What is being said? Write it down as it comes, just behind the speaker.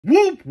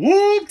Whoop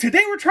whoop!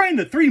 Today we're trying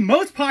the 3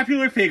 most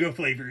popular Faygo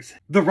flavors.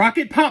 The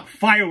Rocket Pop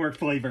Firework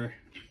flavor.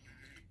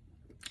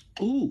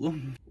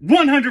 Ooh.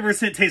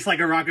 100% tastes like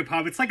a Rocket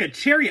Pop. It's like a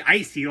cherry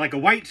icy, like a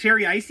white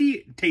cherry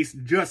icy. Tastes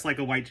just like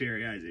a white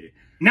cherry icy.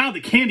 Now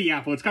the candy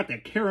apple, it's got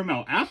that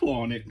caramel apple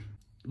on it.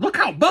 Look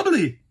how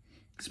bubbly.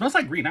 It smells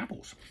like green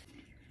apples.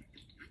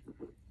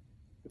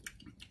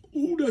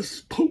 Ooh,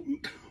 that's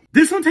potent.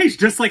 This one tastes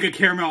just like a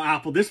caramel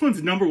apple. This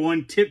one's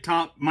 #1 tip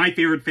top, my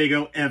favorite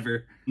Faygo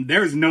ever.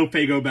 There's no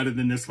Faygo better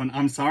than this one.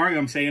 I'm sorry,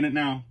 I'm saying it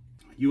now.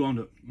 You owned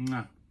it.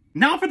 Mwah.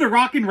 Now for the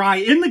Rockin' Rye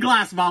in the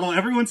glass bottle.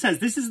 Everyone says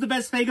this is the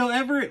best Faygo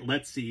ever.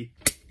 Let's see.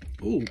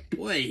 Oh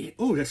boy.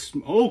 Oh, that's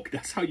smoke.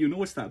 That's how you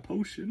know it's that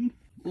potion.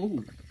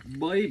 Oh,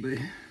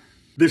 baby.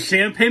 The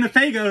champagne of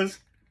Faygos.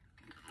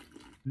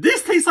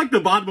 This tastes like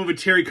the bottom of a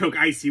cherry Coke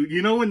icy.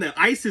 You know when the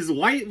ice is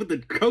white with the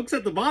Cokes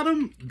at the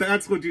bottom?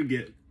 That's what you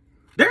get.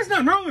 There's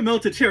nothing wrong with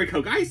melted cherry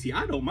Coke icy.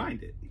 I don't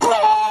mind it.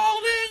 Oh!